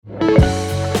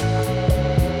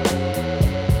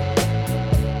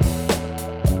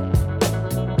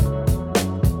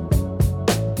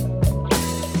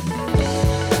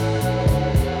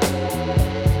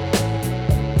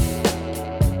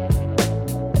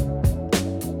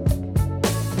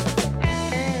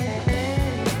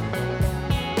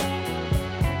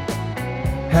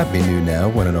Happy New Now,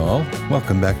 one and all.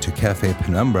 Welcome back to Cafe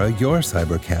Penumbra, your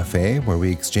cyber cafe, where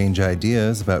we exchange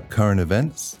ideas about current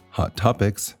events, hot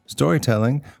topics,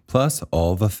 storytelling, plus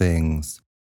all the things.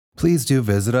 Please do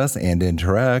visit us and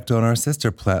interact on our sister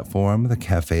platform, the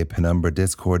Cafe Penumbra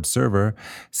Discord server.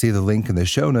 See the link in the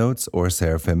show notes or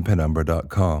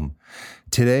seraphimpenumbra.com.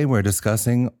 Today we're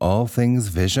discussing all things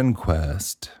Vision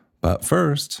Quest. But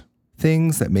first,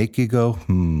 things that make you go,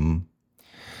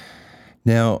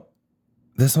 Now,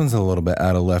 this one's a little bit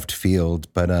out of left field,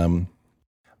 but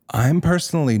I'm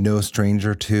personally no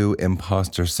stranger to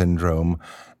imposter syndrome.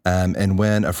 And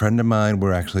when a friend of mine,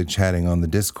 we're actually chatting on the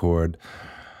Discord,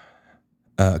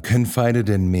 confided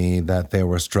in me that they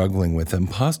were struggling with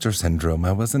imposter syndrome,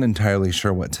 I wasn't entirely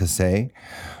sure what to say.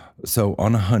 So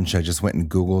on a hunch, I just went and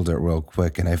Googled it real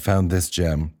quick, and I found this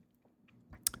gem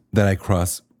that I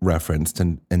cross-referenced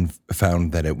and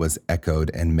found that it was echoed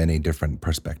in many different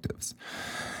perspectives.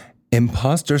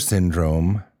 Imposter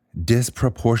syndrome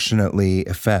disproportionately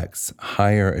affects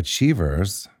higher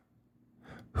achievers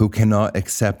who cannot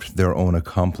accept their own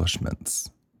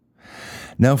accomplishments.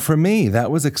 Now, for me, that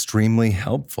was extremely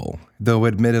helpful, though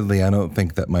admittedly, I don't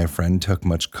think that my friend took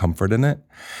much comfort in it.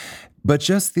 But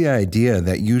just the idea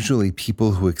that usually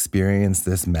people who experience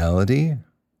this malady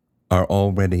are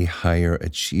already higher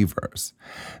achievers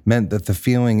meant that the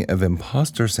feeling of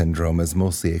imposter syndrome is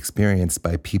mostly experienced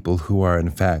by people who are in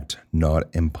fact not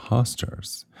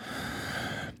imposters.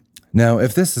 Now,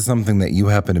 if this is something that you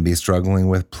happen to be struggling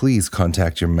with, please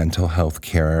contact your mental health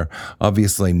carer.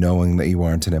 Obviously, knowing that you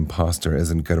aren't an imposter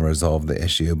isn't going to resolve the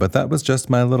issue, but that was just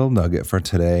my little nugget for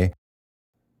today.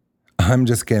 I'm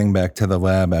just getting back to the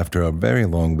lab after a very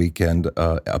long weekend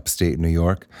upstate New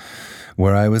York,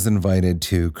 where I was invited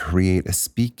to create a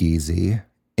speakeasy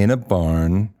in a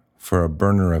barn for a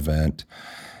burner event.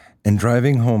 And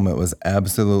driving home, it was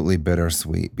absolutely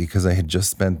bittersweet because I had just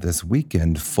spent this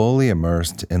weekend fully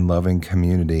immersed in loving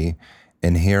community,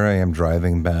 and here I am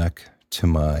driving back to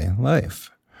my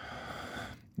life.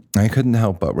 I couldn't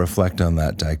help but reflect on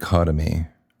that dichotomy.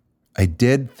 I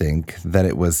did think that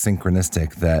it was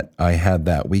synchronistic that I had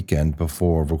that weekend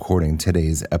before recording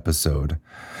today's episode.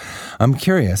 I'm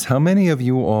curious, how many of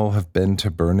you all have been to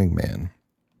Burning Man?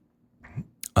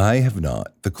 I have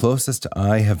not. The closest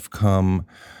I have come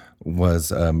was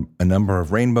a number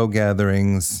of rainbow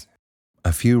gatherings,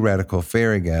 a few radical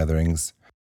fairy gatherings,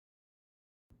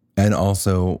 and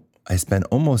also I spent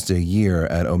almost a year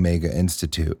at Omega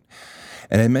Institute.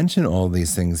 And I mention all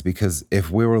these things because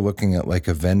if we were looking at like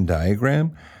a Venn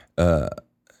diagram,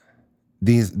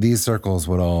 these circles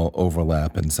would all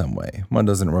overlap in some way. One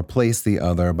doesn't replace the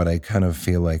other, but I kind of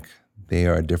feel like they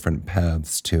are different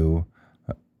paths to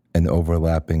an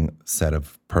overlapping set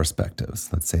of perspectives.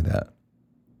 Let's say that.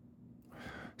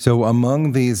 So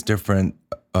among these different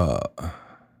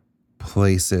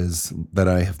places that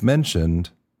I have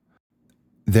mentioned,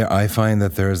 I find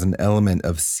that there is an element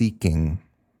of seeking,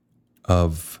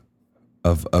 of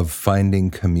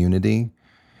finding community,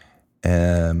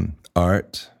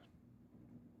 art,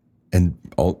 and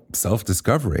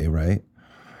self-discovery, right?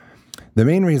 The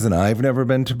main reason I've never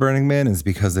been to Burning Man is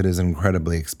because it is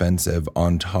incredibly expensive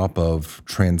on top of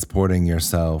transporting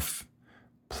yourself,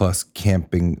 plus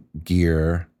camping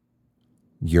gear,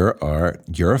 your art,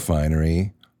 your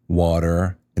finery,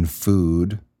 water, and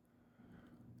food.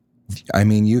 I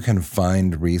mean, you can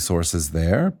find resources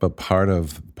there, but part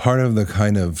of the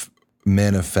kind of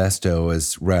manifesto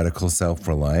is radical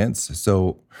self-reliance.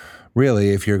 So really,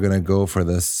 if you're going to go for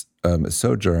this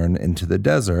sojourn into the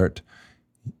desert,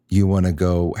 you want to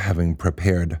go having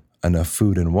prepared enough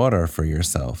food and water for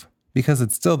yourself because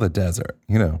it's still the desert,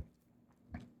 you know.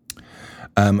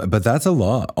 But that's a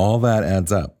lot. All that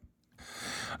adds up.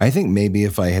 I think maybe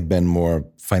if I had been more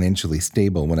financially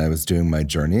stable when I was doing my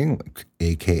journeying,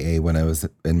 aka when I was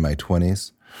in my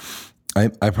 20s,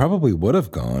 I probably would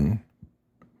have gone.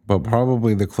 But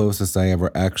probably the closest I ever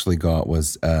actually got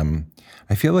was,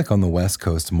 I feel like on the West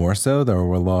Coast more so, there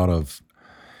were a lot of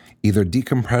either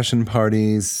decompression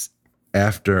parties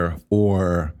after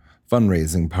or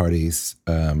fundraising parties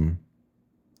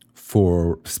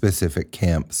for specific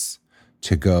camps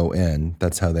to go in.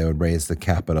 That's how they would raise the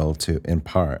capital in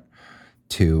part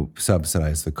to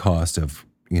subsidize the cost of,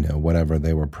 whatever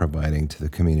they were providing to the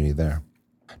community there.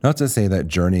 Not to say that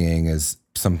journeying is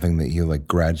something that you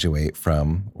graduate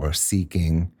from or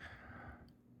seeking.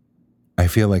 I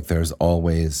feel like there's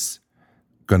always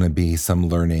going to be some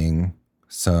learning,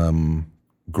 some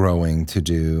growing to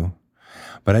do,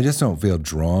 but I just don't feel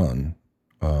drawn,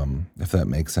 if that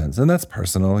makes sense. And that's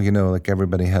personal,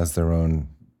 everybody has their own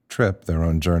trip, their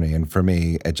own journey. And for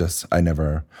me, I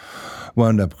never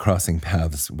wound up crossing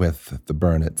paths with the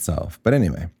burn itself. But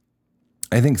anyway,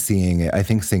 I think seeing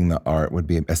the art would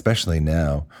be, especially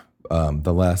now,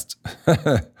 the last.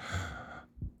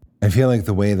 I feel like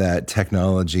the way that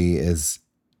technology is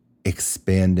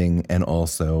expanding and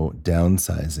also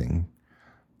downsizing,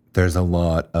 there's a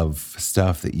lot of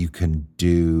stuff that you can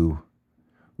do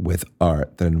with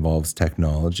art that involves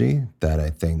technology that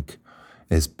I think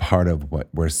is part of what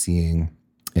we're seeing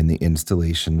in the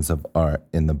installations of art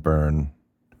in the burn,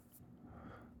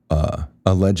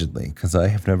 allegedly, because I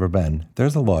have never been.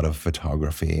 There's a lot of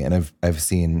photography, and I've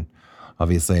seen.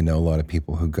 Obviously, I know a lot of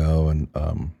people who go, and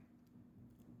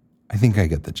I think I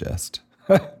get the gist.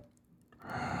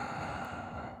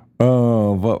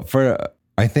 Oh, but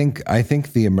I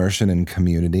think the immersion in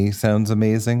community sounds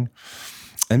amazing.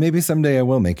 And maybe someday I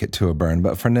will make it to a burn,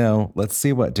 but for now, let's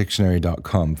see what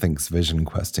dictionary.com thinks vision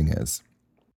questing is.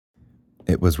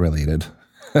 It was related.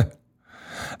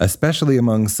 Especially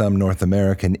among some North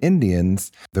American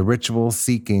Indians, the ritual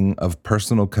seeking of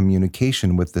personal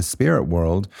communication with the spirit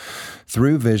world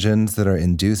through visions that are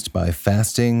induced by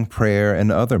fasting, prayer,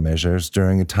 and other measures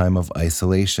during a time of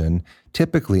isolation,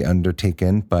 typically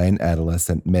undertaken by an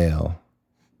adolescent male.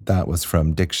 That was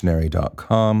from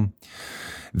dictionary.com.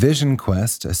 Vision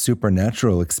quest, a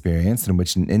supernatural experience in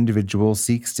which an individual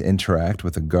seeks to interact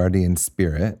with a guardian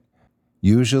spirit,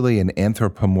 usually an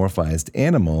anthropomorphized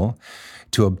animal,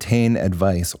 to obtain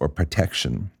advice or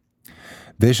protection.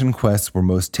 Vision quests were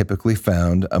most typically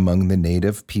found among the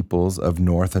native peoples of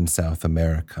North and South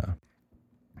America.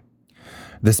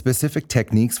 The specific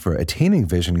techniques for attaining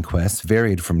vision quests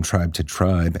varied from tribe to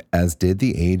tribe, as did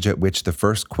the age at which the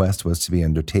first quest was to be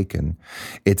undertaken,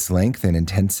 its length and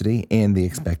intensity, and the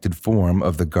expected form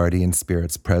of the guardian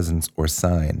spirit's presence or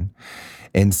sign.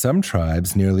 In some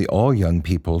tribes, nearly all young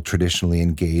people traditionally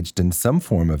engaged in some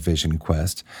form of vision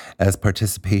quest, as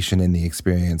participation in the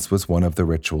experience was one of the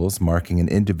rituals marking an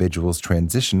individual's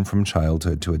transition from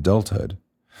childhood to adulthood.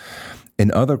 In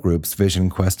other groups, vision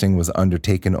questing was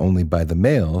undertaken only by the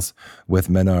males, with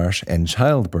menarche and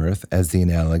childbirth as the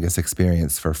analogous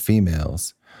experience for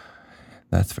females.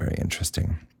 That's very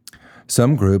interesting.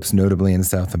 Some groups, notably in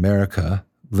South America,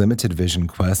 limited vision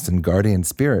quests and guardian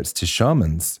spirits to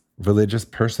shamans, religious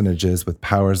personages with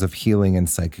powers of healing and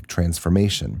psychic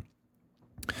transformation.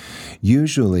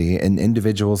 Usually, an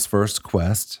individual's first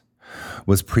quest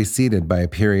was preceded by a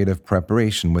period of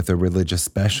preparation with a religious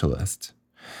specialist.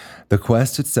 The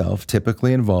quest itself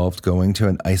typically involved going to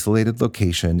an isolated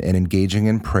location and engaging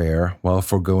in prayer while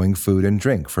foregoing food and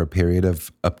drink for a period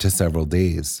of up to several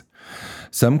days.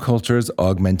 Some cultures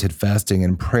augmented fasting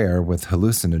and prayer with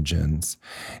hallucinogens.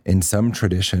 In some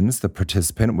traditions, the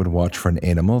participant would watch for an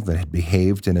animal that had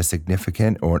behaved in a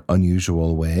significant or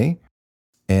unusual way,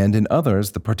 and in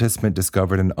others, the participant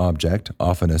discovered an object,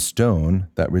 often a stone,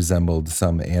 that resembled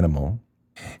some animal.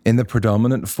 In the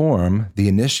predominant form, the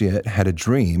initiate had a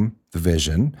dream, the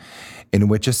vision, in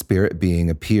which a spirit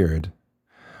being appeared.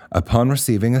 Upon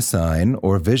receiving a sign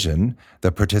or vision,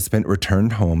 the participant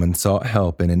returned home and sought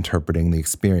help in interpreting the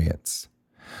experience.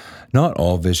 Not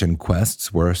all vision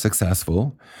quests were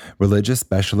successful. Religious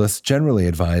specialists generally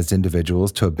advised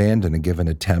individuals to abandon a given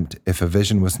attempt if a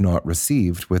vision was not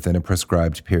received within a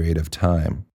prescribed period of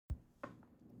time.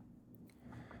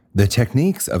 The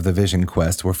techniques of the vision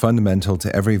quest were fundamental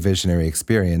to every visionary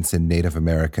experience in Native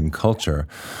American culture,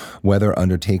 whether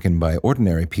undertaken by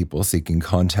ordinary people seeking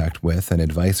contact with and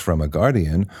advice from a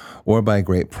guardian, or by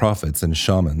great prophets and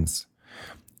shamans.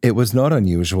 It was not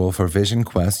unusual for vision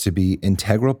quests to be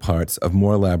integral parts of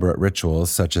more elaborate rituals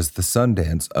such as the sun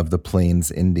dance of the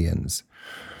Plains Indians.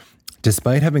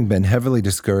 Despite having been heavily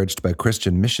discouraged by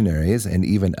Christian missionaries and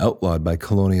even outlawed by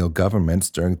colonial governments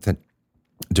during the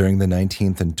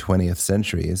 19th and 20th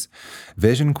centuries,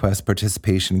 vision quest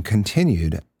participation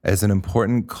continued as an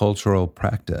important cultural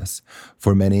practice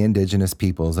for many indigenous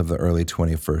peoples of the early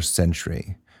 21st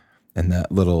century. And that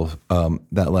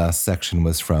that last section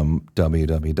was from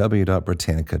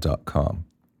www.britannica.com.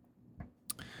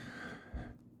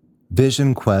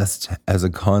 Vision quest as a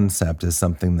concept is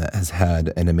something that has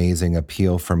had an amazing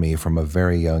appeal for me from a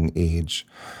very young age.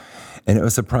 And it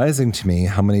was surprising to me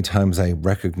how many times I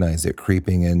recognized it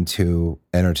creeping into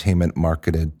entertainment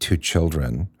marketed to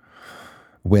children.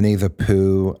 Winnie the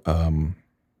Pooh,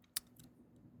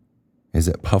 is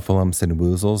it Puffalumps and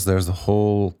Woozles? There's a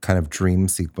whole kind of dream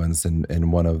sequence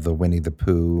in one of the Winnie the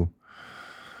Pooh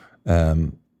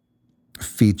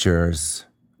features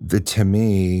that, to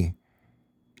me,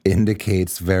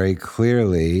 indicates very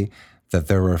clearly that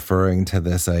they're referring to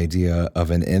this idea of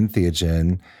an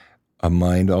entheogen, a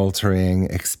mind-altering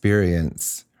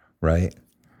experience, right?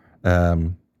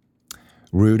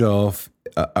 Rudolph,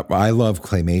 I love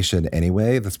claymation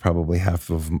anyway. That's probably half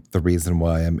of the reason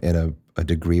why I'm in a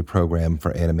degree program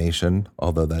for animation,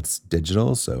 although that's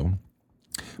digital. So,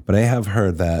 but I have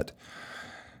heard that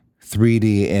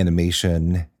 3D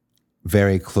animation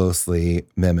very closely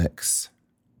mimics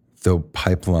the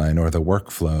pipeline or the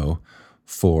workflow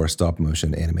for stop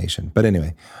motion animation. But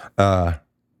anyway, the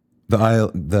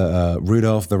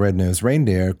Rudolph the Red-Nosed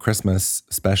Reindeer Christmas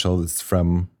special is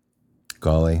from,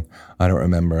 golly, I don't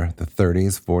remember, the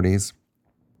 30s, 40s.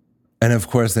 And of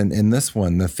course, in this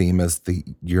one, the theme is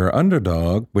Your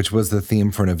Underdog, which was the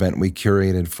theme for an event we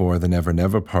curated for the Never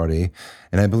Never Party.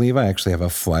 And I believe I actually have a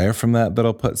flyer from that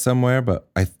I'll put somewhere, but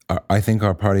I think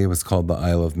our party was called the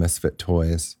Isle of Misfit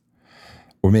Toys.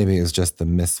 Or maybe it was just the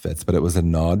Misfits, but it was a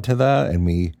nod to that. And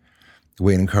we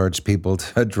encouraged people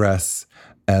to dress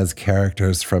as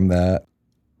characters from that.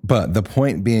 But the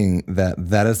point being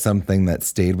that is something that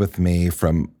stayed with me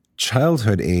from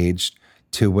childhood age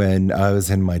to when I was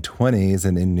in my 20s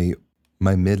and in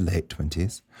my mid-late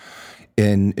 20s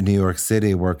in New York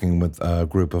City, working with a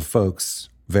group of folks,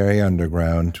 very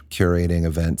underground, curating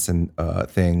events and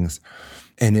things.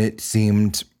 And it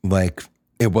seemed like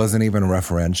it wasn't even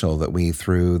referential that we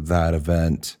threw that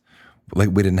event. Like,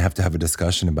 we didn't have to have a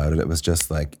discussion about it. It was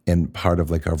just like in part of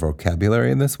like our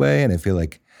vocabulary in this way. And I feel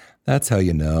like that's how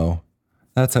you know.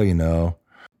 That's how you know.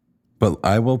 But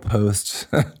I will post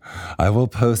a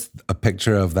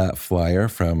picture of that flyer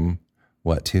from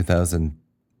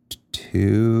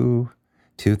 2002,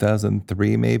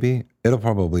 2003 maybe. It'll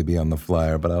probably be on the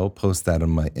flyer, but I'll post that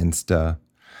on my Insta.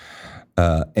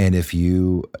 And if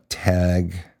you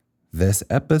tag this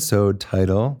episode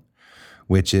title,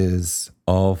 which is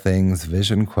All Things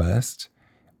Vision Quest,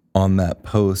 on that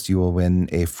post, you will win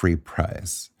a free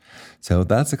prize. So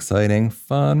that's exciting.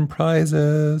 Fun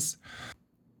prizes.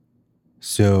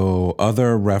 So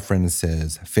other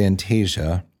references,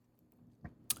 Fantasia.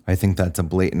 I think that's a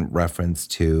blatant reference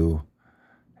to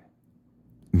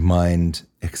mind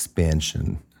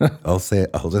expansion. I'll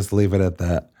just leave it at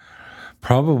that.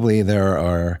 Probably there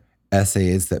are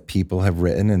essays that people have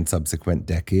written in subsequent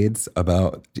decades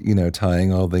about,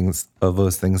 tying all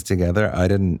those things together. I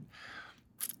don't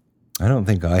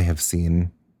think I have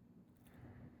seen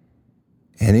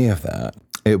any of that.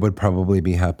 It would probably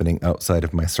be happening outside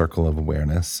of my circle of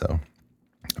awareness. So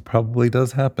it probably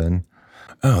does happen.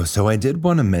 Oh, so I did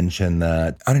want to mention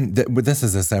that this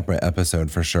is a separate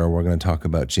episode for sure. We're going to talk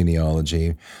about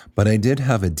genealogy, but I did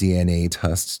have a DNA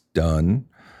test done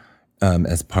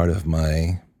as part of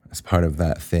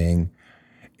that thing.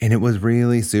 And it was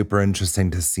really super interesting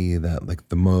to see that like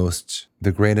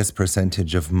the greatest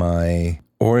percentage of my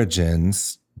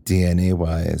origins DNA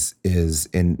wise is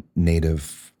in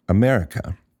Native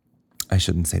America. I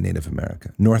shouldn't say Native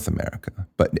America, North America,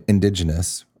 but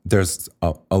indigenous. There's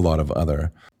a lot of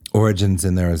other origins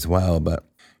in there as well. But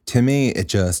to me, it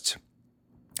just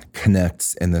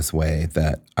connects in this way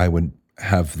that I would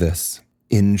have this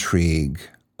intrigue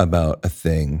about a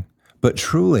thing. But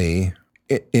truly,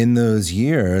 in those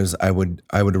years, I would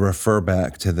refer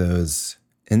back to those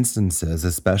instances,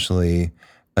 especially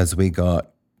as we got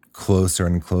closer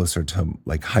and closer to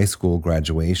like high school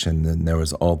graduation. And there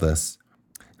was all this,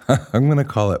 I'm going to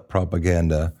call it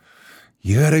propaganda.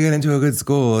 You got to get into a good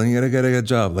school and you got to get a good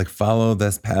job, like follow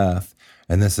this path.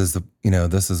 And this is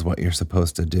what you're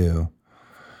supposed to do.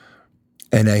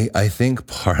 And I think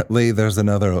partly there's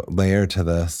another layer to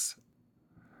this,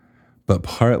 but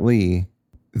partly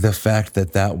the fact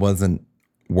that wasn't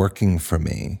working for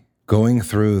me, going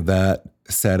through that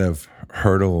set of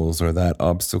hurdles or that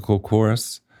obstacle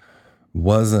course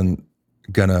wasn't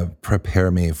gonna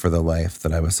prepare me for the life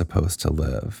that I was supposed to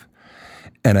live.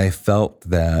 And I felt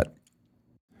that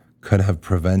could have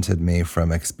prevented me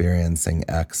from experiencing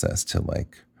access to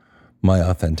like my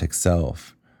authentic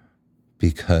self,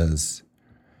 because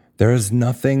there is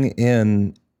nothing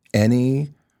in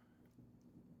any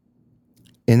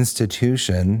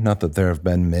institution, not that there have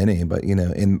been many, but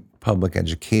in public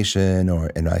education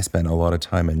and I spent a lot of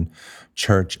time in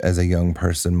church as a young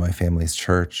person, my family's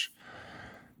church.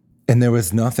 And there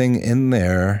was nothing in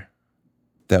there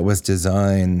that was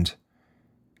designed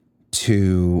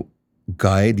to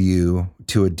guide you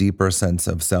to a deeper sense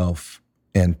of self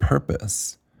and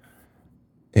purpose.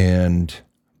 And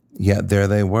yet there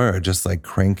they were, just like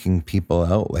cranking people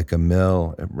out like a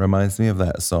mill. It reminds me of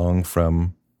that song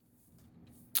from,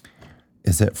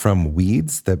 is it from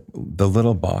Weeds? The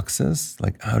little boxes,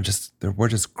 like we're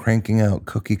just cranking out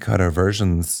cookie cutter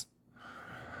versions.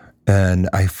 And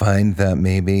I find that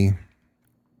maybe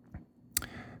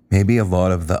a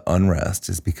lot of the unrest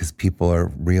is because people are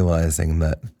realizing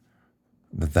that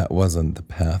that wasn't the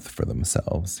path for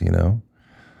themselves, you know?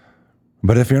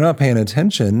 But if you're not paying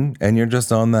attention and you're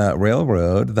just on that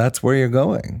railroad, that's where you're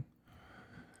going.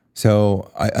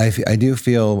 So I do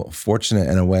feel fortunate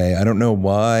in a way. I don't know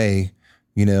why,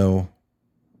 you know,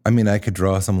 I mean, I could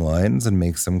draw some lines and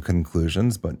make some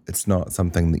conclusions, but it's not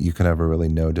something that you can ever really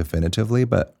know definitively.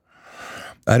 But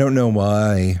I don't know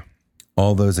why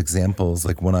all those examples,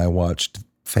 like when I watched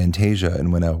Fantasia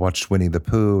and when I watched Winnie the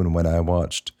Pooh and when I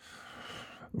watched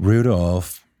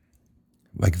Rudolph,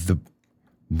 like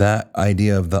that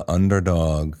idea of the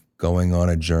underdog going on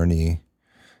a journey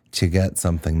to get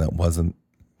something that wasn't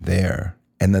there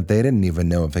and that they didn't even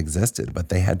know if existed, but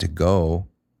they had to go,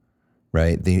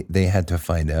 right? They had to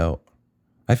find out.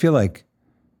 I feel like,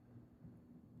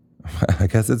 I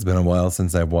guess it's been a while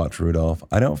since I've watched Rudolph.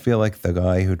 I don't feel like the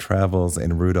guy who travels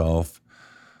in Rudolph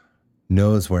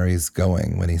knows where he's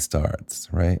going when he starts,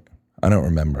 right? I don't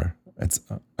remember.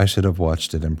 I should have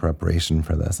watched it in preparation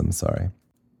for this. I'm sorry.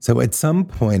 So at some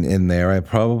point in there, I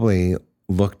probably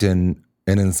looked in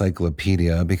an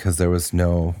encyclopedia because there was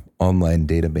no online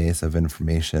database of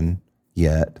information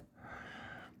yet.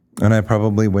 And I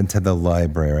probably went to the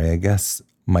library. I guess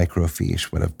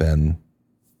microfiche would have been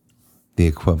the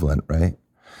equivalent, right?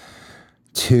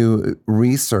 To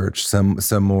research some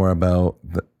more about,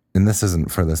 and this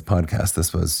isn't for this podcast,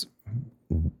 this was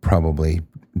probably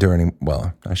during,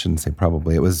 well, I shouldn't say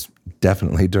probably, it was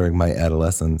definitely during my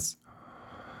adolescence,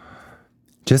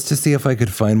 just to see if I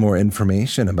could find more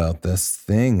information about this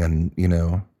thing. And, you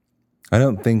know, I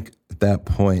don't think at that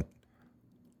point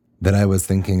that I was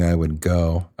thinking I would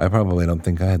go. I probably don't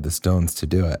think I had the stones to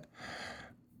do it.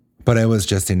 But I was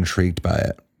just intrigued by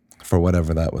it for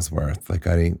whatever that was worth. Like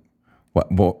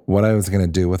what I was going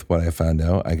to do with what I found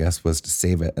out, I guess, was to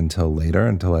save it until later,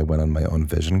 until I went on my own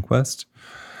vision quest.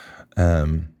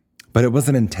 But it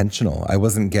wasn't intentional. I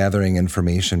wasn't gathering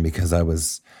information because I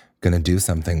was going to do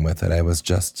something with it. I was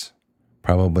just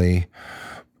probably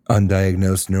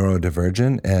undiagnosed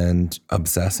neurodivergent and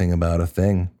obsessing about a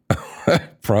thing.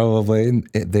 Probably.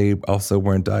 They also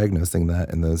weren't diagnosing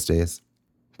that in those days.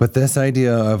 But this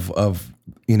idea of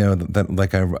you know, that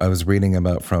like I was reading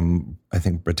about from, I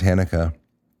think, Britannica,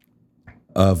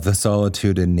 of the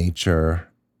solitude in nature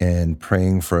and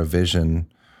praying for a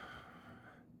vision.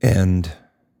 And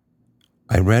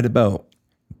I read about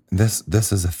this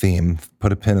is a theme,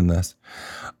 put a pin in this.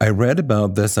 I read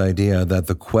about this idea that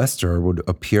the quester would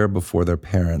appear before their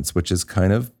parents, which is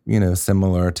kind of, you know,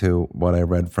 similar to what I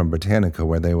read from Britannica,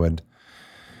 where they would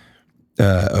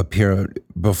appear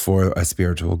before a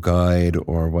spiritual guide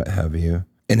or what have you,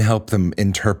 and help them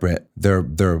interpret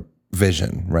their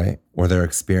vision, right? Or their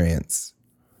experience.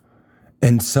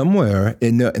 And somewhere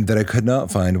that I could not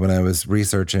find when I was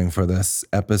researching for this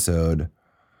episode,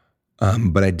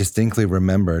 but I distinctly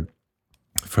remembered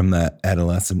from that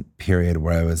adolescent period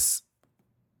where I was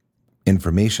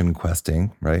information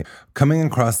questing, right? Coming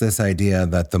across this idea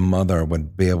that the mother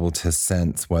would be able to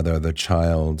sense whether the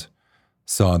child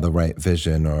saw the right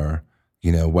vision or,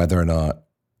 you know, whether or not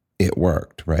it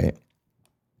worked, right?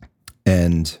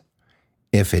 And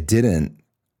if it didn't,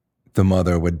 the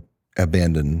mother would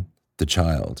abandon the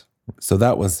child. So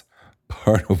that was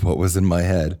part of what was in my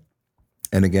head.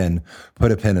 And again,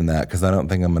 put a pin in that because I don't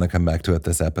think I'm going to come back to it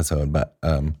this episode, but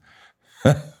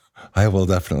I will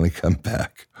definitely come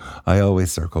back. I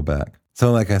always circle back.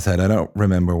 So like I said, I don't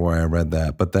remember where I read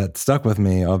that, but that stuck with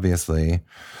me, obviously.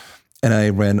 And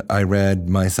I read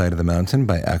My Side of the Mountain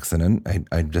by accident.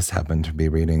 I just happened to be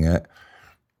reading it,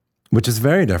 which is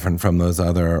very different from those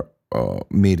other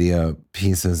media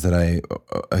pieces that I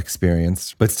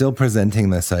experienced, but still presenting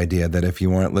this idea that if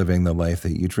you aren't living the life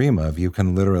that you dream of, you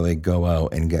can literally go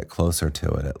out and get closer to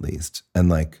it at least. And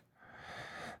like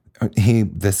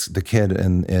the kid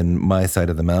in My Side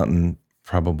of the Mountain,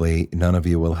 probably none of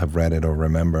you will have read it or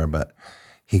remember, but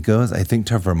he goes, I think,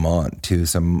 to Vermont to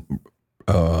some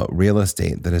real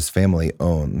estate that his family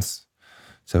owns.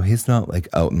 So he's not like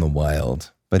out in the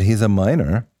wild, but he's a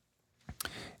miner.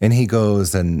 And he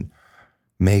goes and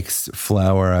makes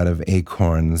flour out of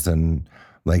acorns and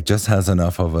like just has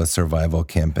enough of a survival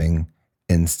camping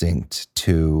instinct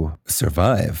to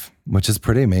survive, which is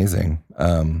pretty amazing.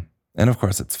 And of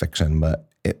course it's fiction, but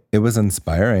it was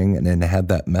inspiring and it had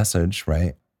that message,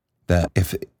 right? That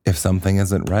if something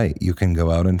isn't right, you can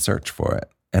go out and search for it.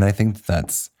 And I think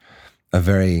that's a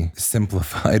very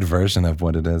simplified version of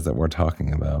what it is that we're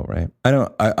talking about, right?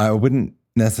 I wouldn't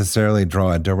necessarily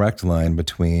draw a direct line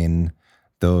between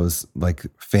those like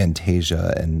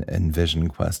Fantasia and vision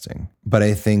questing. But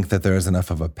I think that there is enough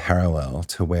of a parallel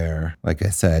to where, like I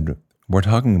said, we're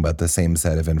talking about the same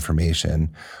set of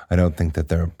information. I don't think that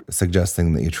they're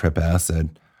suggesting that you trip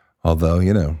acid, although,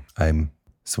 I'm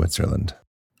Switzerland.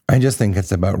 I just think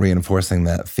it's about reinforcing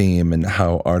that theme and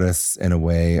how artists, in a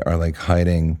way, are like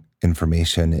hiding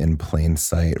information in plain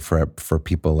sight for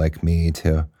people like me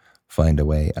to find a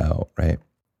way out, right?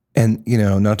 And,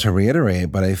 not to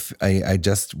reiterate, but I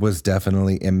just was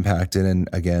definitely impacted. And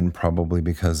again, probably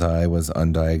because I was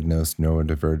undiagnosed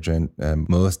neurodivergent,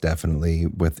 most definitely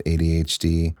with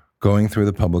ADHD, going through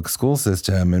the public school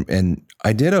system. And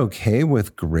I did okay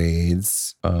with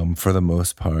grades for the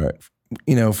most part,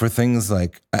 for things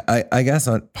like, I guess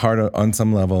on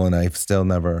some level, and I've still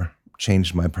never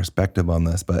changed my perspective on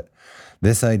this, but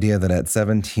this idea that at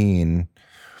 17,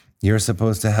 you're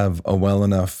supposed to have a well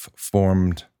enough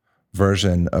formed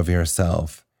version of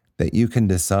yourself that you can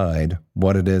decide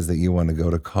what it is that you want to go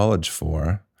to college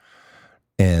for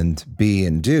and be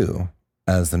and do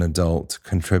as an adult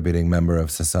contributing member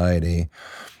of society.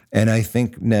 And I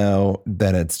think now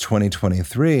that it's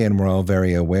 2023 and we're all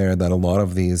very aware that a lot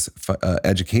of these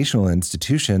educational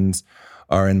institutions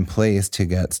are in place to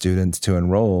get students to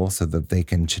enroll so that they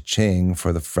can cha-ching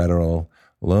for the federal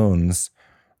loans.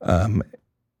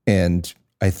 And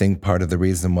I think part of the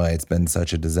reason why it's been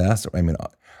such a disaster, I mean,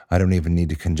 I don't even need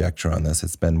to conjecture on this.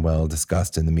 It's been well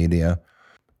discussed in the media.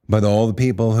 But all the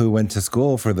people who went to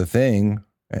school for the thing,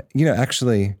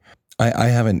 actually, I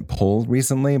haven't polled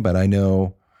recently, but I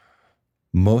know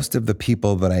most of the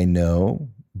people that I know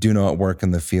do not work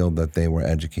in the field that they were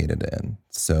educated in.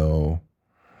 So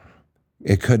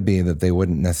it could be that they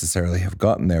wouldn't necessarily have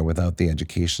gotten there without the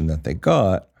education that they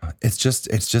got. It's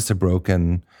just a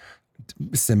broken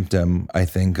symptom, I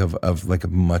think, of like a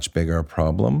much bigger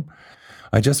problem.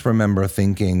 I just remember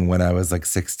thinking when I was like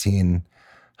 16,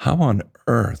 how on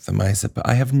earth am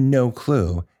I have no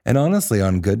clue. And honestly,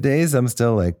 on good days, I'm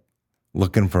still like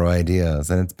looking for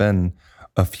ideas. And it's been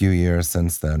a few years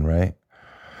since then, right?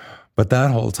 But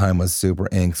that whole time was super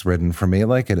angst ridden for me,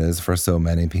 like it is for so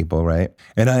many people, right?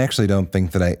 And I actually don't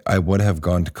think that I would have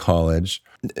gone to college.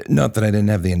 Not that I didn't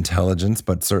have the intelligence,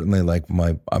 but certainly like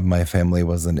my family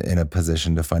wasn't in a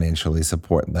position to financially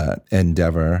support that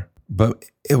endeavor. But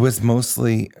it was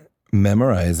mostly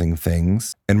memorizing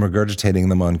things and regurgitating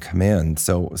them on command.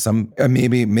 So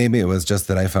maybe it was just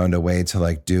that I found a way to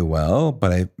like do well.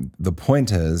 But the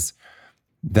point is,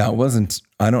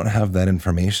 I don't have that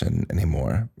information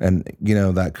anymore. And,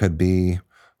 that could be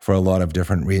for a lot of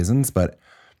different reasons, but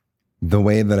the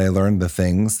way that I learned the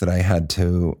things that I had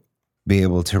to be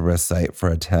able to recite for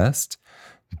a test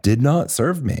did not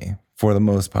serve me for the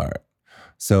most part.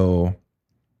 So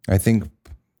I think,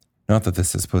 not that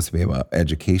this is supposed to be about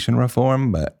education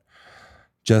reform, but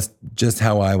just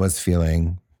how I was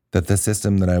feeling that the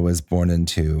system that I was born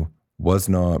into was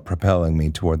not propelling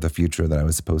me toward the future that I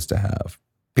was supposed to have.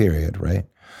 Period, right?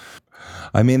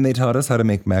 I mean, they taught us how to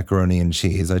make macaroni and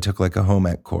cheese. I took like a home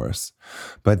ec course,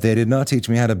 but they did not teach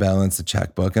me how to balance a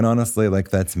checkbook. And honestly, like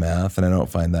that's math, and I don't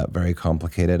find that very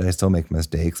complicated. I still make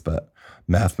mistakes, but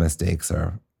math mistakes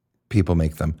people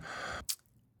make them.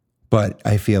 But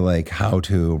I feel like how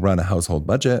to run a household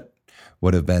budget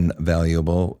would have been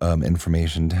valuable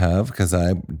information to have, because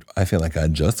I feel like I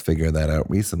just figured that out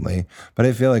recently. But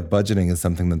I feel like budgeting is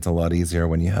something that's a lot easier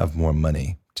when you have more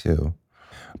money too.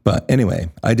 But anyway,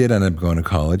 I did end up going to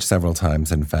college several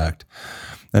times, in fact.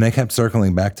 And I kept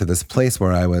circling back to this place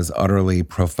where I was utterly,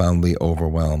 profoundly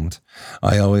overwhelmed.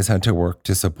 I always had to work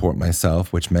to support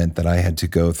myself, which meant that I had to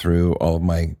go through all of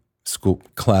my school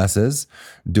classes,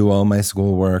 do all my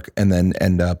schoolwork, and then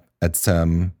end up at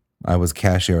I was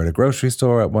cashier at a grocery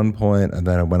store at one point, and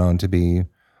then I went on to be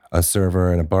a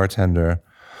server and a bartender,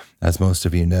 as most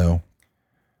of you know.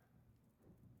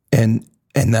 And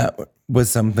that was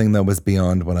something that was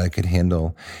beyond what I could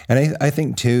handle. And I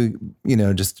think too,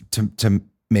 just to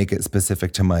make it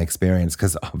specific to my experience,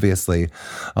 because obviously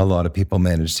a lot of people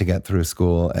manage to get through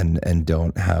school and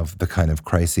don't have the kind of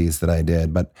crises that I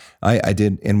did. But I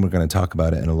did, and we're going to talk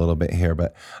about it in a little bit here,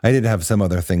 but I did have some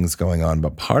other things going on.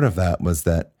 But part of that was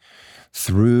that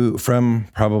from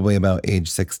probably about age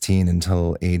 16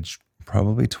 until age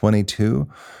probably 22,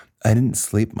 I didn't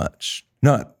sleep much.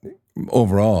 Not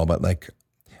overall, but like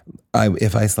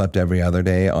if I slept every other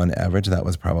day on average, that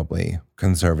was probably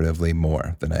conservatively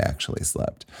more than I actually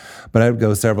slept. But I would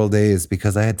go several days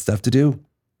because I had stuff to do.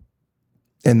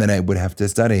 And then I would have to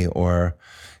study or,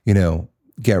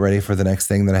 get ready for the next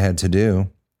thing that I had to do.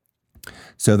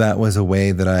 So that was a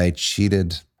way that I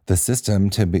cheated the system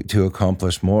to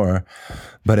accomplish more.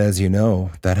 But as you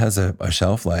know, that has a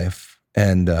shelf life.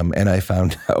 And I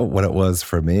found out what it was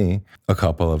for me a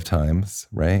couple of times,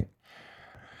 right?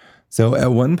 So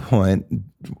at one point,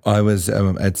 I was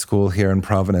at school here in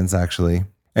Providence, actually.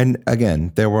 And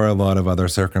again, there were a lot of other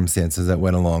circumstances that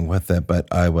went along with it, but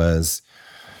I was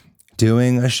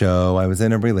doing a show. I was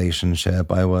in a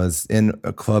relationship. I was in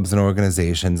clubs and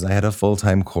organizations. I had a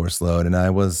full-time course load. And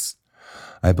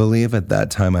I believe at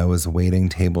that time I was waiting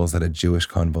tables at a Jewish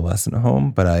convalescent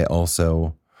home, but I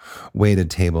also waited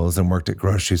tables and worked at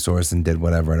grocery stores and did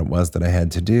whatever it was that I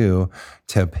had to do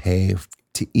to pay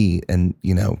to eat and,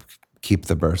 keep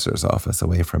the bursar's office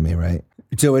away from me, right?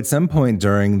 So at some point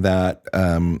during that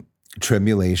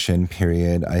tribulation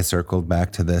period, I circled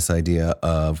back to this idea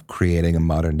of creating a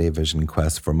modern day vision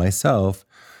quest for myself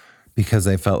because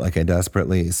I felt like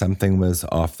something was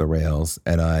off the rails.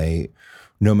 And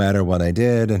no matter what I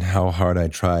did and how hard I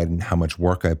tried and how much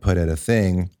work I put at a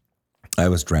thing, I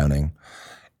was drowning.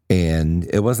 And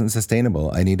it wasn't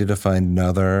sustainable. I needed to find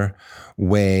another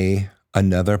way,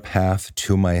 another path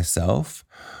to myself,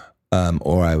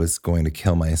 or I was going to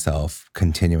kill myself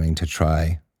continuing to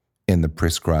try in the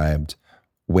prescribed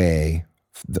way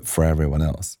for everyone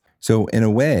else. So in a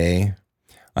way,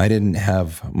 I didn't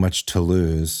have much to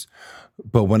lose.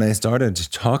 But when I started to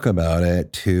talk about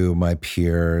it to my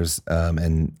peers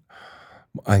and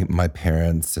my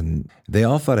parents, and they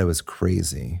all thought I was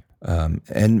crazy.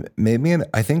 And maybe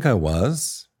I think I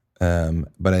was,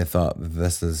 but I thought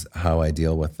this is how I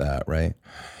deal with that, right?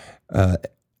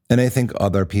 And I think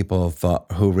other people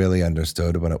who really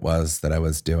understood what it was that I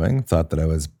was doing, thought that I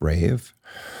was brave,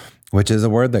 which is a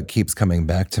word that keeps coming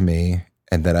back to me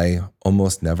and that I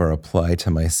almost never apply to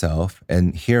myself.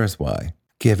 And here's why.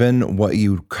 Given what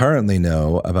you currently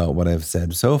know about what I've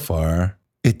said so far,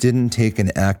 it didn't take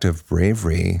an act of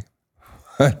bravery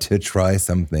to try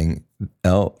something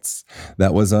else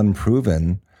that was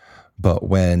unproven. But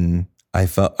when I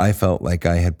felt like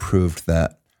I had proved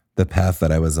that the path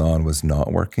that I was on was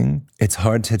not working, it's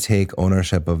hard to take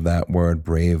ownership of that word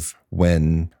brave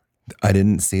when I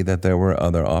didn't see that there were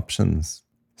other options.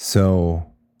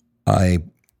 So I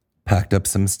packed up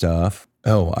some stuff.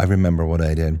 Oh, I remember what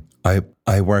I did.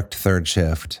 I worked third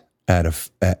shift at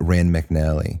Rand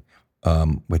McNally,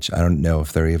 which I don't know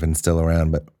if they're even still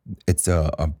around, but it's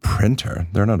a printer.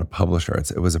 They're not a publisher.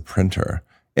 It was a printer.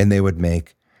 And they would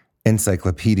make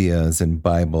encyclopedias and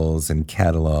Bibles and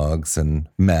catalogs and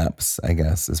maps, I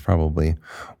guess, is probably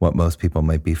what most people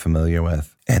might be familiar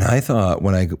with. And I thought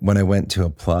when I went to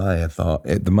apply, I thought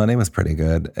the money was pretty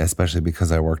good, especially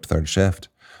because I worked third shift,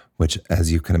 which,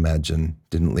 as you can imagine,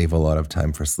 didn't leave a lot of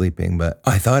time for sleeping. But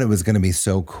I thought it was going to be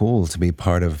so cool to be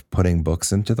part of putting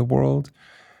books into the world.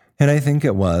 And I think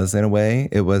it was, in a way.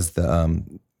 It was the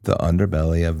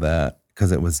underbelly of that,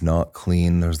 because it was not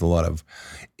clean. There was a lot of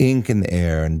ink in the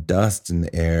air and dust in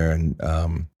the air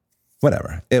and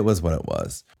whatever. It was what it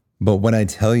was. But when I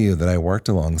tell you that I worked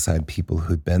alongside people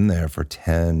who'd been there for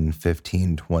 10,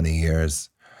 15, 20 years,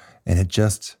 and it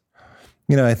just,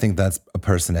 I think that's a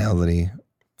personality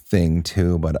thing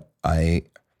too, but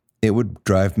it would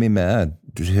drive me mad.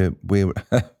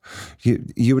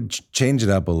 You would change it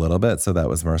up a little bit, so that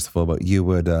was merciful, but you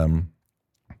would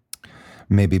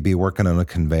maybe be working on a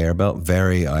conveyor belt.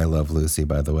 Very I Love Lucy,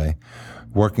 by the way.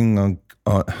 Working on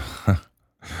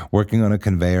working on a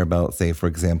conveyor belt, say, for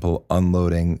example,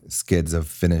 unloading skids of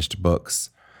finished books.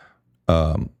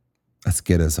 A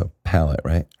skid is a pallet,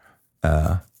 right?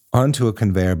 Onto a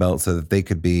conveyor belt so that they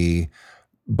could be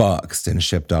boxed and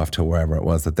shipped off to wherever it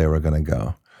was that they were going to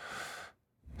go.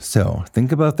 So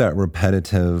think about that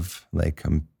repetitive, like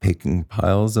I'm picking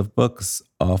piles of books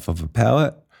off of a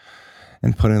pallet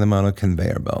and putting them on a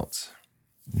conveyor belt.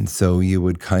 And so you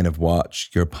would kind of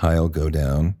watch your pile go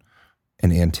down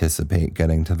and anticipate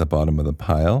getting to the bottom of the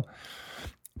pile.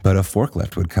 But a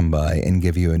forklift would come by and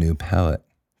give you a new pallet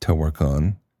to work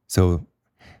on. So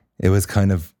it was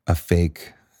kind of a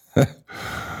fake,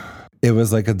 it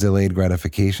was like a delayed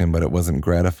gratification, but it wasn't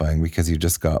gratifying because you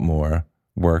just got more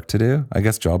work to do. I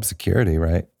guess job security,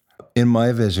 right? In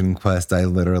my vision quest, I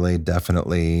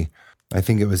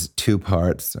think it was 2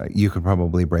 parts. You could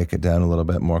probably break it down a little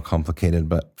bit more complicated,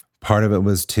 but part of it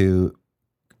was to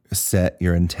set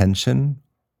your intention,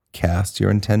 cast your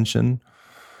intention,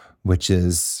 which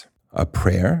is a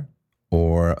prayer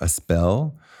or a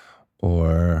spell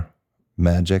or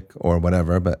magic or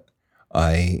whatever. But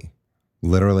I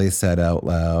literally said out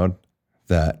loud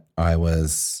that I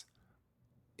was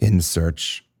in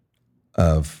search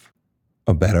of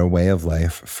a better way of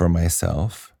life for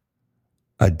myself,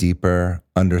 a deeper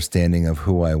understanding of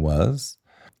who I was,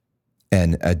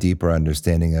 and a deeper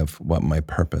understanding of what my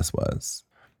purpose was.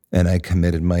 And I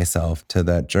committed myself to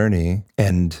that journey,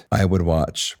 and I would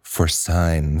watch for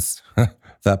signs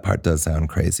That part does sound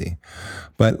crazy.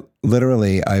 But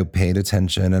literally, I paid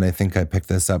attention, and I think I picked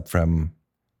this up from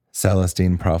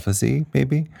Celestine Prophecy,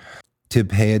 maybe, to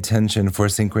pay attention for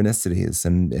synchronicities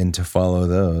and to follow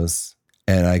those.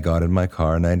 And I got in my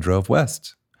car and I drove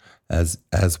west, as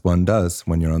one does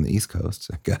when you're on the East Coast,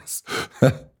 I guess.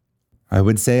 I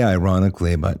would say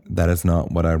ironically, but that is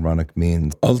not what ironic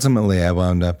means. Ultimately, I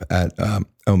wound up at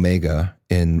Omega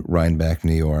in Rhinebeck,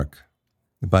 New York,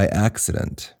 by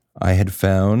accident. I had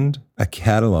found a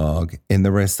catalog in the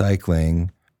recycling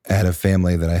at a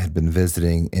family that I had been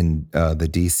visiting in the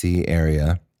DC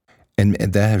area. And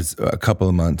that was a couple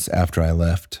of months after I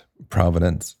left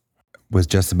Providence. Was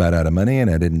just about out of money,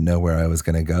 and I didn't know where I was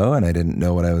going to go, and I didn't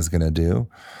know what I was going to do.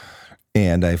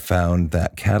 And I found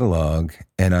that catalog,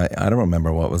 and I don't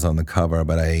remember what was on the cover,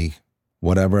 but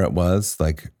whatever it was,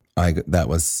 that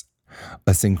was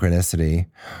a synchronicity.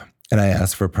 And I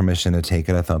asked for permission to take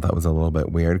it. I thought that was a little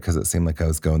bit weird because it seemed like I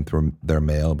was going through their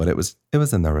mail, but it was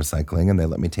in their recycling, and they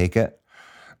let me take it.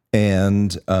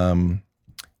 And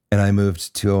I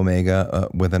moved to Omega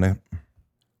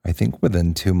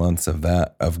within 2 months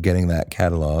of getting that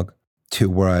catalog, to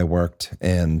where I worked,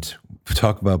 and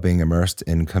talk about being immersed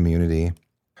in community.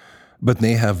 But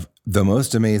they have the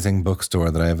most amazing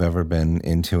bookstore that I've ever been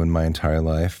into in my entire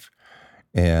life.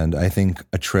 And I think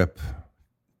a trip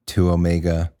to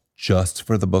Omega just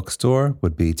for the bookstore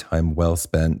would be time well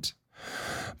spent.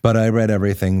 But I read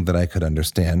everything that I could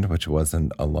understand, which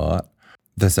wasn't a lot.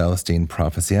 The Celestine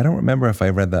Prophecy, I don't remember if I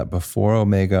read that before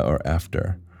Omega or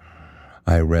after.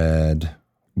 I read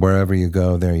Wherever You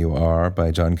Go, There You Are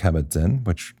by Jon Kabat-Zinn,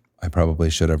 which I probably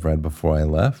should have read before I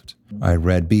left. I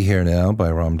read Be Here Now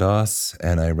by Ram Dass,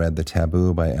 and I read The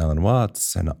Taboo by Alan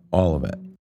Watts, and all of it.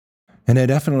 And I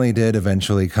definitely did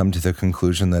eventually come to the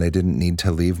conclusion that I didn't need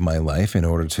to leave my life in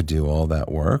order to do all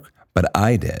that work, but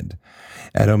I did.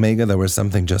 At Omega, there was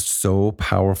something just so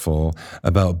powerful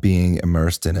about being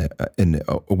immersed in it,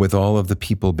 with all of the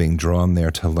people being drawn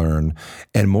there to learn.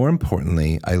 And more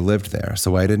importantly, I lived there,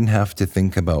 so I didn't have to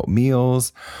think about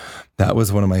meals. That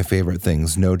was one of my favorite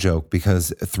things, no joke,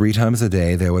 because 3 times a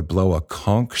day they would blow a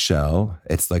conch shell.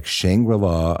 It's like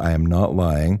Shangri-La. I am not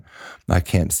lying. I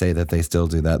can't say that they still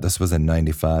do that. This was in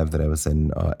 95 that I was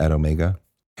at Omega.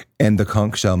 And the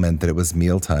conch shell meant that it was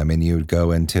mealtime, and you would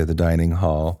go into the dining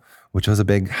hall, which was a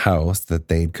big house that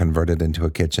they'd converted into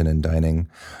a kitchen and dining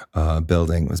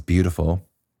building. It was beautiful.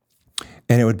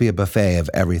 And it would be a buffet of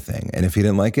everything. And if you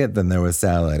didn't like it, then there was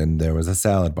salad, and there was a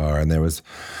salad bar, and there was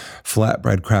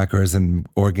flatbread crackers and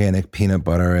organic peanut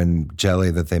butter and jelly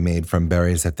that they made from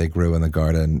berries that they grew in the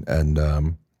garden.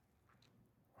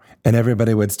 And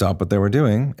everybody would stop what they were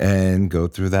doing and go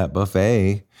through that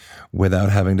buffet without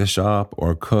having to shop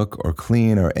or cook or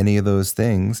clean or any of those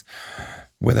things,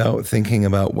 without thinking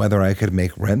about whether I could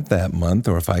make rent that month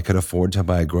or if I could afford to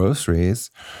buy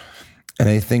groceries. And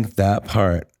I think that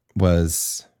part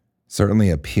was certainly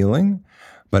appealing,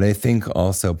 but I think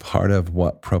also part of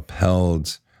what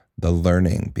propelled the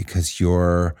learning, because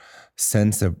your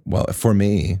sense of, well, for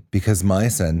me, because my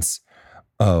sense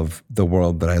of the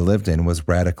world that I lived in was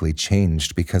radically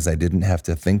changed, because I didn't have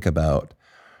to think about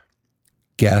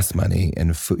gas money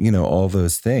and food, all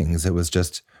those things. It was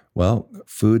just, well,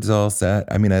 food's all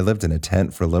set. I mean, I lived in a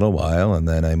tent for a little while, and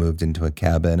then I moved into a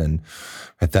cabin. And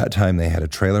at that time, they had a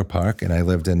trailer park, and I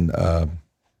lived in, it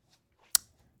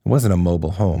wasn't a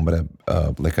mobile home,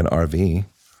 but like an RV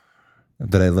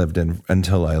that I lived in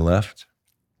until I left.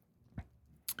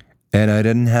 And I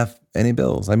didn't have any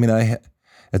bills. I mean,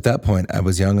 at that point, I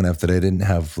was young enough that I didn't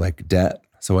have like debt,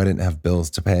 so I didn't have bills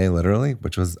to pay, literally,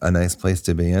 which was a nice place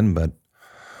to be in. But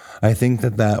I think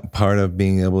that part of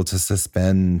being able to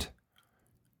suspend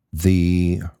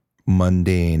the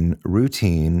mundane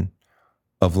routine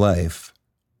of life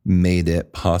made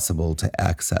it possible to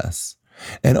access.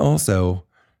 And also,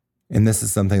 and this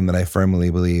is something that I firmly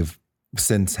believe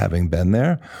since having been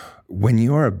there, when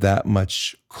you are that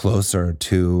much closer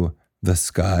to the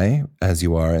sky as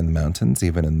you are in the mountains,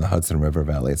 even in the Hudson River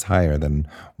Valley, it's higher than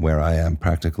where I am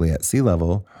practically at sea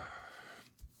level.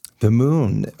 The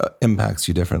moon impacts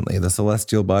you differently. The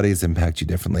celestial bodies impact you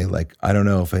differently. Like, I don't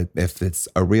know if it's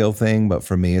a real thing, but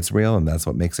for me, it's real, and that's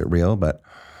what makes it real. But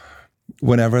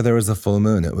whenever there was a full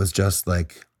moon, it was just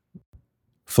like,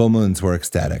 full moons were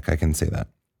ecstatic. I can say that.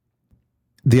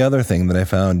 The other thing that I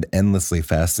found endlessly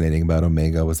fascinating about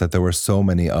Omega was that there were so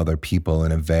many other people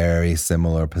in a very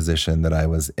similar position that I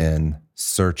was in,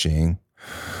 searching.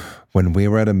 When we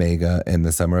were at Omega in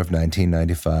the summer of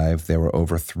 1995, there were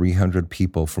over 300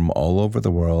 people from all over the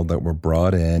world that were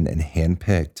brought in and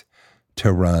handpicked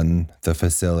to run the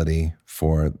facility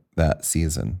for that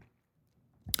season.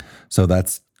 So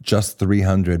that's just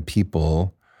 300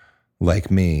 people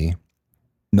like me,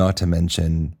 not to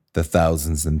mention the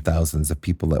thousands and thousands of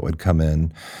people that would come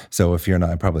in. So if you're not,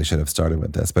 I probably should have started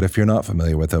with this, but if you're not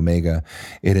familiar with Omega,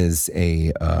 it is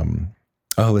a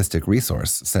holistic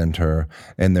resource center,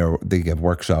 and they give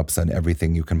workshops on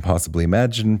everything you can possibly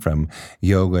imagine, from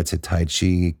yoga to Tai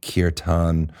Chi,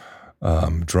 kirtan,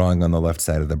 drawing on the left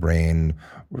side of the brain,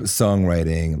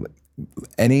 songwriting,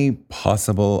 any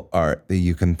possible art that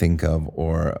you can think of,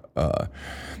 or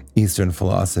Eastern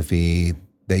philosophy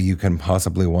that you can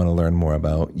possibly want to learn more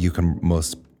about, you can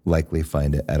most likely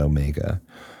find it at Omega.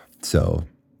 So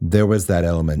there was that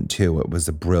element too. It was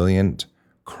a brilliant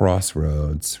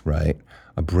crossroads, right?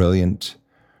 A brilliant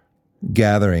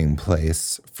gathering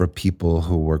place for people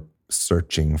who were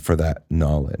searching for that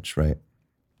knowledge, right?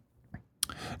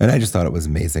 And I just thought it was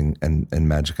amazing and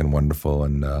magic and wonderful.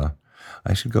 And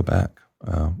I should go back.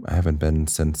 I haven't been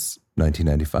since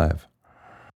 1995.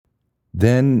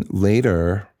 Then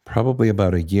later, probably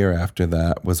about a year after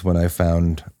that, was when I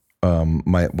found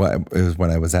it was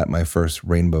when I was at my first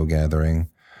rainbow gathering.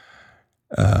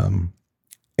 And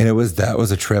that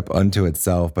was a trip unto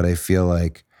itself. But I feel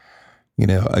like,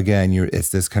 again, it's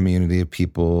this community of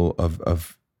people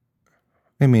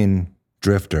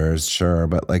drifters, sure,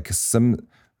 but like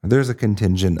there's a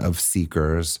contingent of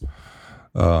seekers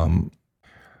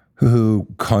who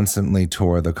constantly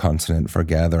tour the continent for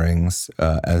gatherings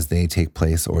as they take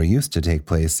place or used to take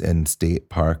place in state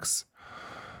parks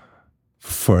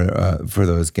for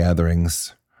those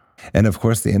gatherings. And of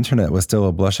course, the internet was still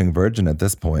a blushing virgin at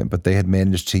this point, but they had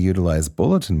managed to utilize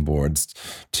bulletin boards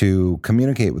to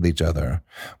communicate with each other,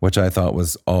 which I thought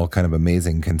was all kind of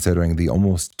amazing considering the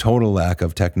almost total lack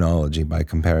of technology by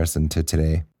comparison to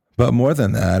today. But more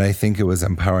than that, I think it was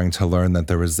empowering to learn that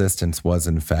the resistance was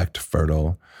in fact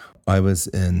fertile. I was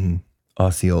in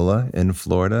Osceola in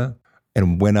Florida,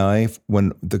 and when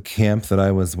the camp that I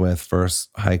was with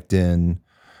first hiked in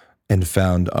and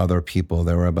found other people,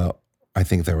 I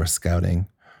think they were scouting.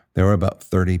 There were about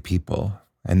 30 people.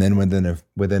 And then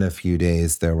within a few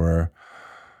days, there were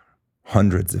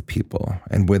hundreds of people.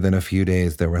 And within a few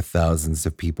days, there were thousands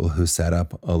of people who set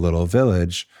up a little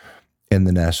village in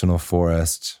the national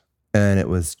forest. And it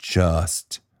was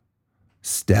just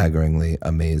staggeringly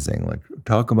amazing. Like,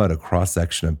 talk about a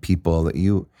cross-section of people that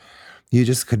you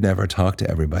just could never talk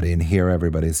to everybody and hear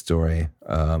everybody's story.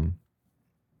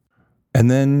 And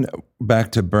then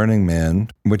back to Burning Man,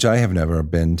 which I have never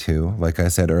been to, like I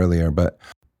said earlier, but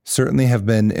certainly have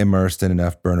been immersed in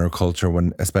enough burner culture,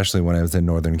 especially when I was in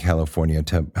Northern California,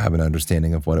 to have an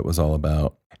understanding of what it was all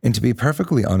about. And to be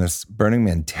perfectly honest, Burning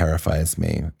Man terrifies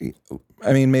me.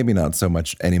 I mean, maybe not so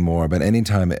much anymore, but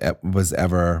anytime it was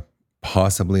ever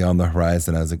possibly on the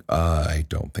horizon, I was like, I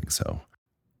don't think so.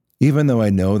 Even though I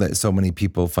know that so many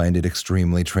people find it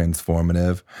extremely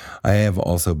transformative, I have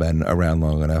also been around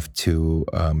long enough to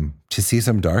see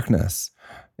some darkness.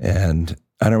 And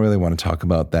I don't really want to talk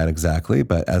about that exactly,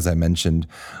 but as I mentioned,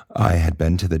 I had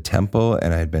been to the temple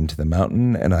and I had been to the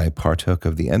mountain and I partook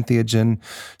of the entheogen.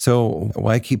 So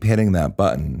why keep hitting that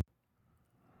button?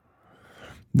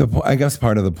 I guess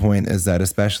part of the point is that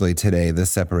especially today, the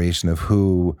separation of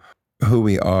who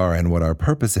we are and what our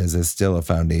purpose is still a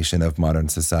foundation of modern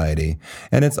society.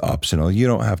 And it's optional. You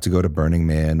don't have to go to Burning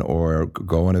Man or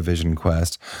go on a vision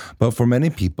quest. But for many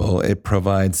people, it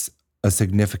provides a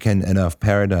significant enough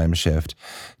paradigm shift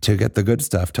to get the good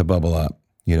stuff to bubble up,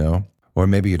 Or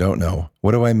maybe you don't know.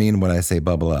 What do I mean when I say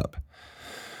bubble up?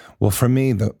 Well, for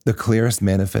me, the clearest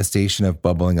manifestation of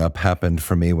bubbling up happened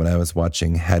for me when I was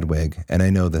watching Hedwig. And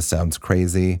I know this sounds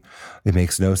crazy. It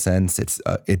makes no sense.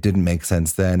 It didn't make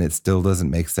sense then. It still doesn't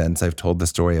make sense. I've told the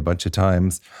story a bunch of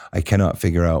times. I cannot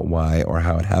figure out why or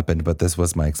how it happened, but this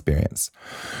was my experience.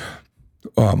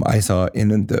 I saw it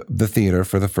in the theater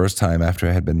for the first time after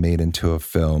it had been made into a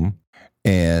film.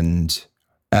 And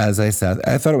as I sat,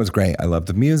 I thought it was great. I loved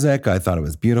the music. I thought it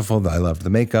was beautiful. I loved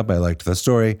the makeup. I liked the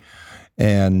story.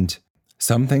 And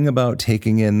something about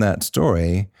taking in that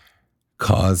story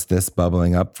caused this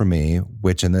bubbling up for me,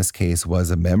 which in this case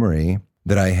was a memory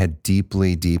that I had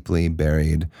deeply, deeply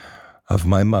buried of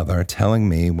my mother telling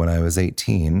me when I was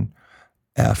 18,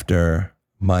 after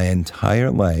my entire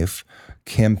life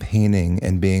campaigning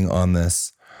and being on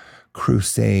this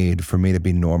crusade for me to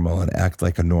be normal and act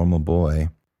like a normal boy.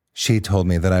 She told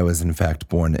me that I was in fact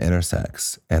born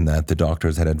intersex and that the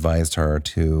doctors had advised her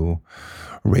to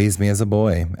raise me as a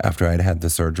boy after I'd had the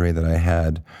surgery that I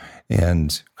had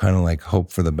and kind of like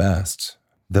hope for the best.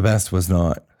 The best was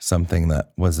not something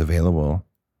that was available.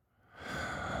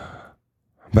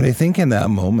 But I think in that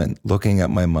moment, looking at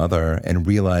my mother and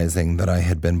realizing that I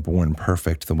had been born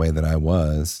perfect the way that I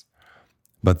was,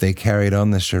 But they carried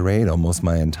on the charade almost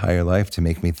my entire life to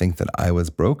make me think that I was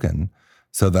broken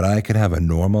so that I could have a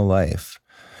normal life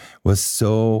was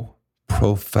so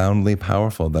profoundly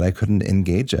powerful that I couldn't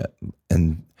engage it.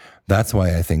 And that's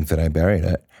why I think that I buried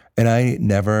it. And I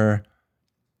never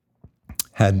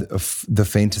had the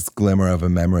faintest glimmer of a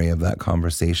memory of that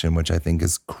conversation, which I think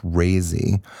is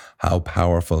crazy how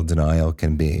powerful denial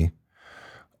can be,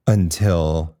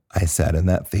 until I sat in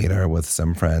that theater with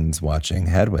some friends watching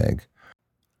Hedwig.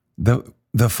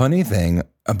 The funny thing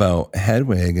about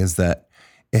Hedwig is that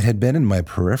it had been in my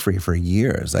periphery for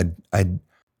years.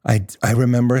 I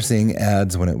remember seeing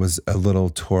ads when it was a little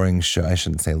touring show. I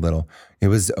shouldn't say little. It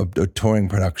was a touring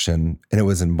production, and it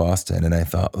was in Boston. And I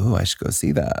thought, oh, I should go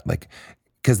see that. Like,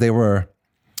 because they were,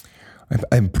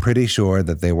 I'm pretty sure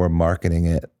that they were marketing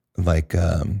it like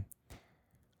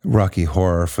Rocky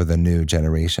Horror for the new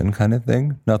generation kind of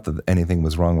thing. Not that anything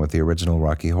was wrong with the original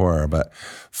Rocky Horror, but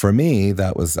for me,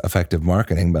 that was effective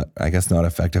marketing, but I guess not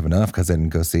effective enough because I didn't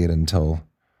go see it until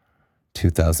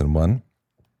 2001.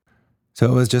 So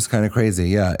it was just kind of crazy.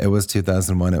 Yeah, it was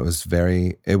 2001.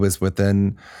 It was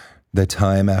within the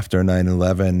time after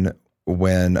 9/11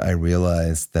 when I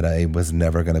realized that I was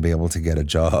never going to be able to get a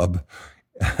job.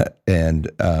 And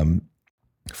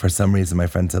for some reason, my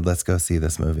friend said, let's go see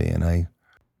this movie. And I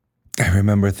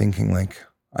remember thinking, like,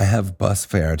 I have bus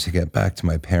fare to get back to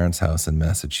my parents' house in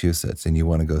Massachusetts, and you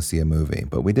want to go see a movie.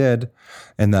 But we did.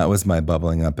 And that was my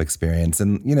bubbling up experience.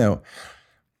 And,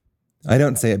 I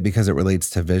don't say it because it relates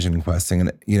to vision questing.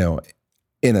 And,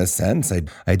 in a sense,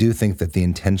 I do think that the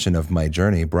intention of my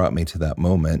journey brought me to that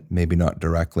moment, maybe not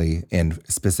directly and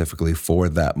specifically for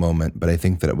that moment, but I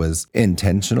think that it was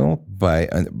intentional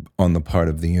on the part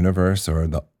of the universe or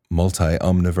the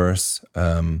multi-omniverse.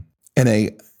 And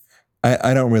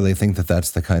I don't really think that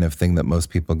that's the kind of thing that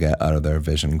most people get out of their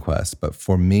vision quest. But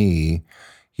for me,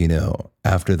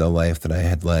 after the life that I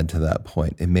had led to that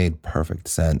point, it made perfect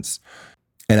sense.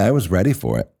 And I was ready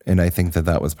for it. And I think that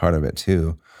that was part of it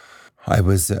too. I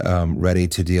was ready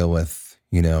to deal with,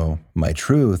 my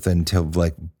truth and to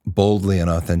like boldly and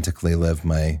authentically live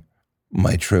my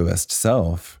truest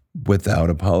self without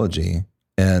apology.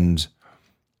 And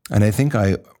I think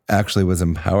I actually was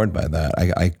empowered by that.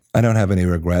 I don't have any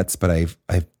regrets, but I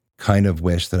kind of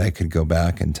wish that I could go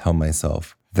back and tell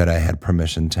myself that I had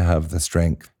permission to have the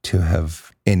strength to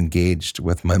have engaged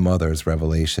with my mother's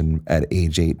revelation at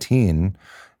age 18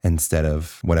 instead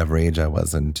of whatever age I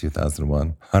was in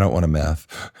 2001. I don't want to math.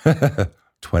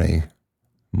 20,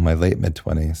 my late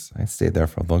mid-20s. I stayed there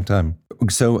for a long time.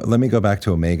 So let me go back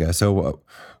to Omega. So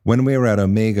when we were at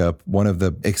Omega, one of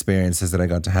the experiences that I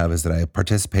got to have is that I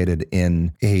participated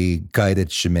in a guided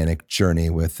shamanic journey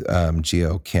with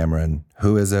Geo Cameron,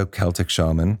 who is a Celtic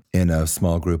shaman in a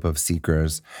small group of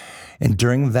seekers. And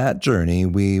during that journey,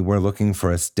 we were looking for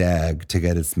a stag to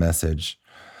get its message.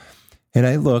 And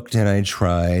I looked and I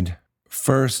tried.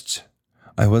 First,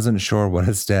 I wasn't sure what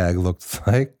a stag looked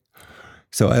like.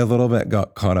 So I a little bit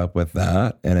got caught up with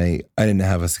that, and I didn't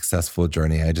have a successful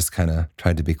journey. I just kind of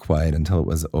tried to be quiet until it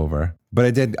was over. But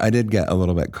I did get a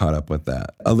little bit caught up with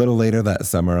that. A little later that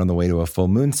summer, on the way to a full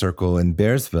moon circle in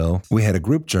Bearsville, we had a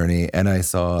group journey, and I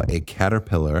saw a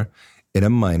caterpillar in a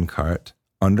mine cart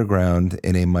underground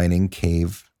in a mining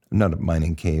cave. Not a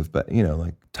mining cave, but,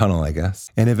 like tunnel, I guess.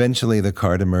 And eventually the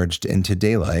cart emerged into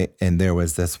daylight, and there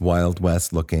was this Wild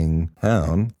West looking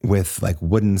town with like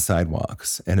wooden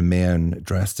sidewalks, and a man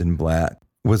dressed in black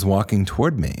was walking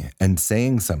toward me and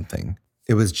saying something.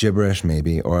 It was gibberish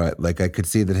maybe, or like I could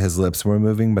see that his lips were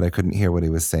moving, but I couldn't hear what he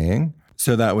was saying.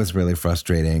 So that was really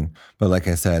frustrating. But like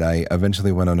I said, I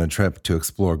eventually went on a trip to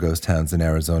explore ghost towns in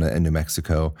Arizona and New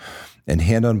Mexico. And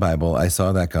hand on Bible, I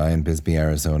saw that guy in Bisbee,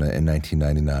 Arizona in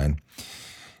 1999.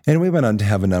 And we went on to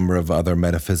have a number of other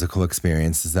metaphysical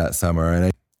experiences that summer.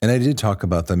 And I did talk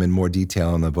about them in more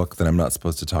detail in the book that I'm not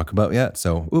supposed to talk about yet.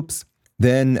 So, oops.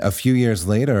 Then a few years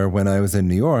later, when I was in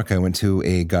New York, I went to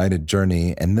a guided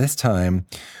journey. And this time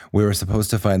we were supposed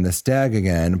to find the stag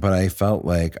again, but I felt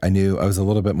like I was a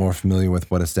little bit more familiar with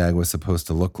what a stag was supposed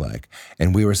to look like.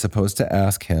 And we were supposed to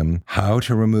ask him how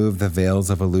to remove the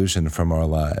veils of illusion from our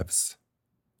lives.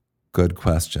 Good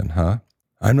question, huh?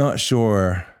 I'm not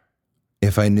sure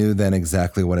if I knew then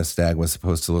exactly what a stag was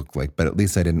supposed to look like, but at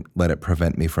least I didn't let it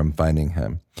prevent me from finding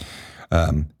him.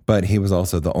 But he was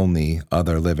also the only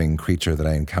other living creature that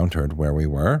I encountered where we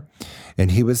were.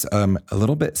 And he was a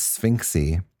little bit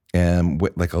sphinxy and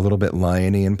like a little bit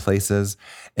liony in places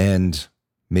and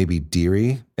maybe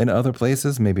deery in other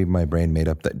places. Maybe my brain made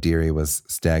up that deery was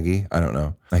staggy. I don't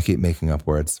know. I keep making up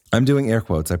words. I'm doing air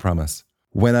quotes, I promise.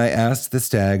 When I asked the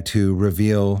stag to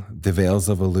reveal the veils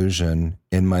of illusion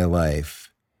in my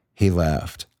life, he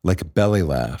laughed, like belly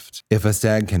laughed, if a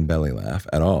stag can belly laugh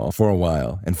at all, for a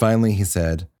while. And finally he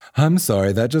said, I'm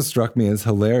sorry, that just struck me as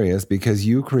hilarious because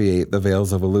you create the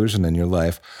veils of illusion in your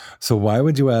life. So why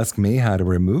would you ask me how to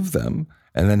remove them?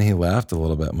 And then he laughed a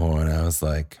little bit more, and I was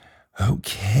like,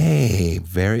 okay,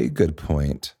 very good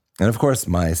point. And of course,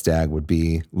 my stag would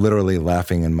be literally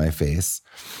laughing in my face.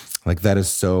 Like, that is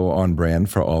so on brand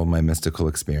for all of my mystical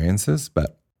experiences.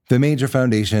 But the major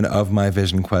foundation of my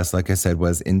vision quest, like I said,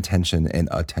 was intention and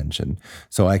attention.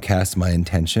 So I cast my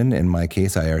intention. In my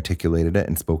case, I articulated it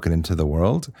and spoke it into the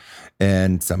world.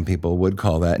 And some people would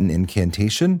call that an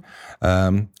incantation.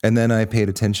 And then I paid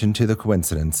attention to the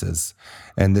coincidences.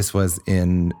 And this was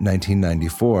in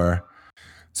 1994.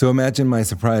 So imagine my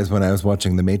surprise when I was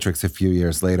watching The Matrix a few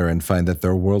years later and find that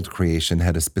their world creation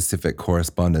had a specific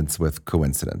correspondence with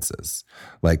coincidences.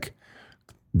 Like,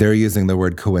 they're using the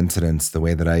word coincidence the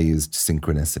way that I used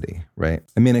synchronicity, right?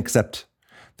 I mean, except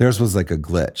theirs was like a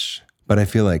glitch. But I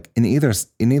feel like in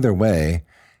either way,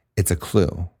 it's a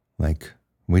clue. Like,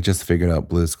 we just figured out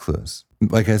Blue's Clues.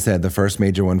 Like I said, the first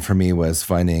major one for me was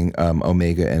finding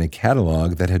Omega in a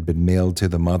catalog that had been mailed to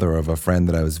the mother of a friend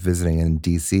that I was visiting in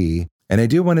DC. And I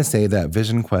do want to say that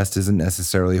Vision Quest isn't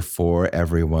necessarily for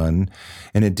everyone.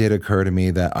 And it did occur to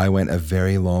me that I went a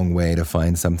very long way to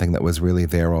find something that was really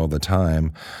there all the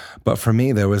time. But for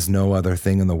me, there was no other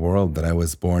thing in the world that I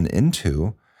was born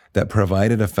into that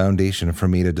provided a foundation for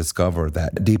me to discover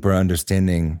that deeper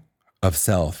understanding of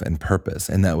self and purpose.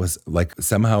 And that was like,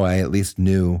 somehow I at least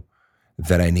knew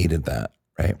that I needed that,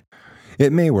 right?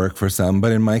 It may work for some,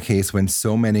 but in my case, when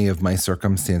so many of my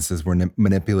circumstances were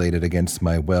manipulated against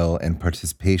my will and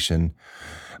participation,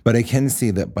 but I can see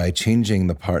that by changing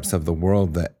the parts of the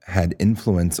world that had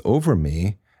influence over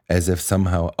me, as if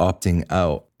somehow opting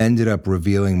out, ended up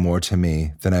revealing more to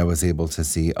me than I was able to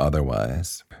see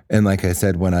otherwise. And like I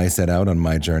said, when I set out on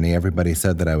my journey, everybody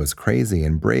said that I was crazy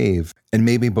and brave, and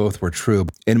maybe both were true.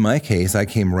 In my case, I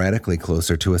came radically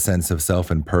closer to a sense of self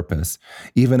and purpose,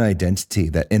 even identity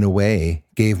that in a way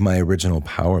gave my original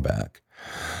power back.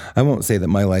 I won't say that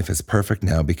my life is perfect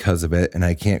now because of it, and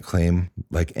I can't claim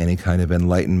like any kind of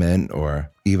enlightenment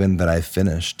or even that I've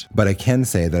finished, but I can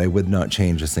say that I would not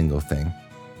change a single thing.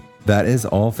 That is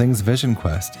all things Vision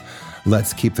Quest.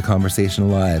 Let's keep the conversation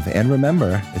alive. And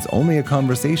remember, it's only a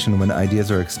conversation when ideas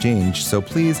are exchanged, so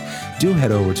please do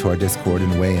head over to our Discord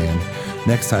and weigh in.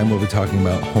 Next time, we'll be talking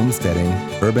about homesteading,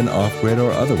 urban off-grid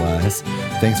or otherwise.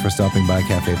 Thanks for stopping by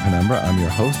Cafe Penumbra. I'm your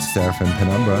host, Seraphim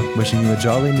Penumbra, wishing you a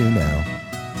jolly new now.